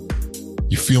rating.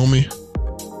 You feel me?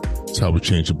 That's how we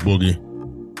change the boogie.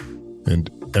 And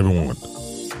everyone,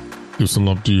 give some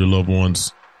love to your loved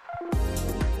ones.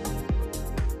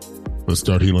 Let's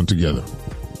start healing together.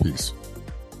 Peace.